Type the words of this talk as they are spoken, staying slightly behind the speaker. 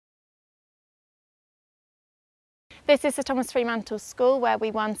This is the Thomas Fremantle School, where we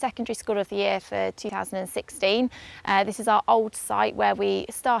won Secondary School of the Year for 2016. This is our old site where we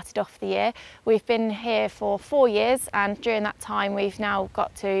started off the year. We've been here for 4 years, and during that time we've now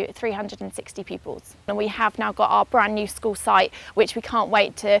got to 360 pupils. And we have now got our brand new school site, which we can't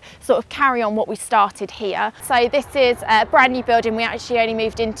wait to sort of carry on what we started here. So this is a brand new building we actually only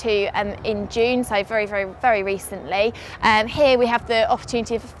moved into in June, so very recently. Here we have the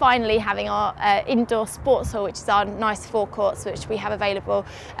opportunity of finally having our indoor sports hall, which is our nice forecourts, which we have available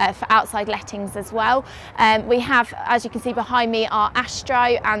for outside lettings as well. We have, as you can see behind me, our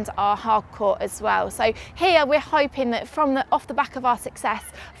Astro and our hard court as well. So here we're hoping that off the back of our success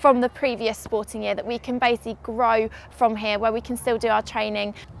from the previous sporting year, that we can basically grow from here, where we can still do our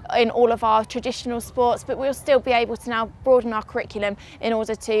training in all of our traditional sports, but we'll still be able to now broaden our curriculum in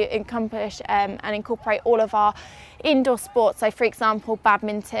order to encompass and incorporate all of our indoor sports. So for example,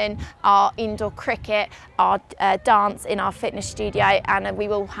 badminton, our indoor cricket, our dance in our fitness studio, and we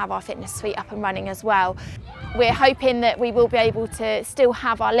will have our fitness suite up and running as well. We're hoping that we will be able to still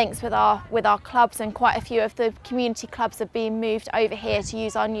have our links with our clubs, and quite a few of the community clubs are being moved over here to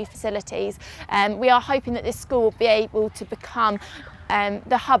use our new facilities. We are hoping that this school will be able to become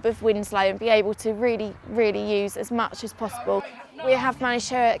the hub of Winslow and be able to really use as much as possible. We have managed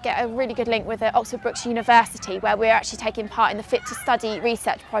to get a really good link with the Oxford Brookes University, where we're actually taking part in the Fit to Study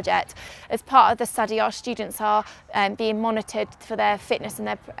research project. As part of the study, our students are being monitored for their fitness and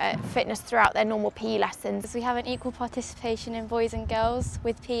their fitness throughout their normal PE lessons. We have an equal participation in boys and girls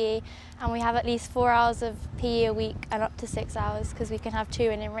with PE, and we have at least 4 hours of PE a week and up to 6 hours, because we can have 2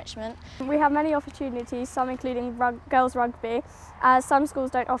 in enrichment. We have many opportunities, some including girls rugby. Some schools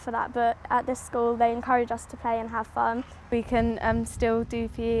don't offer that, but at this school they encourage us to play and have fun. We can still do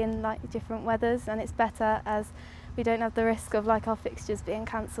PE in different weathers, and it's better as we don't have the risk of our fixtures being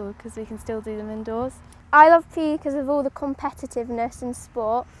cancelled, because we can still do them indoors. I love PE because of all the competitiveness in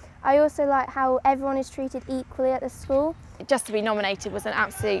sport. I also like how everyone is treated equally at the school. Just to be nominated was an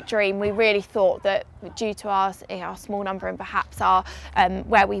absolute dream. We really thought that due to our small number and perhaps our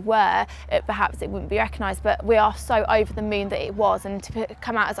where we were, perhaps it wouldn't be recognised, but we are so over the moon that it was, and to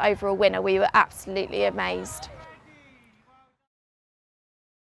come out as overall winner, we were absolutely amazed.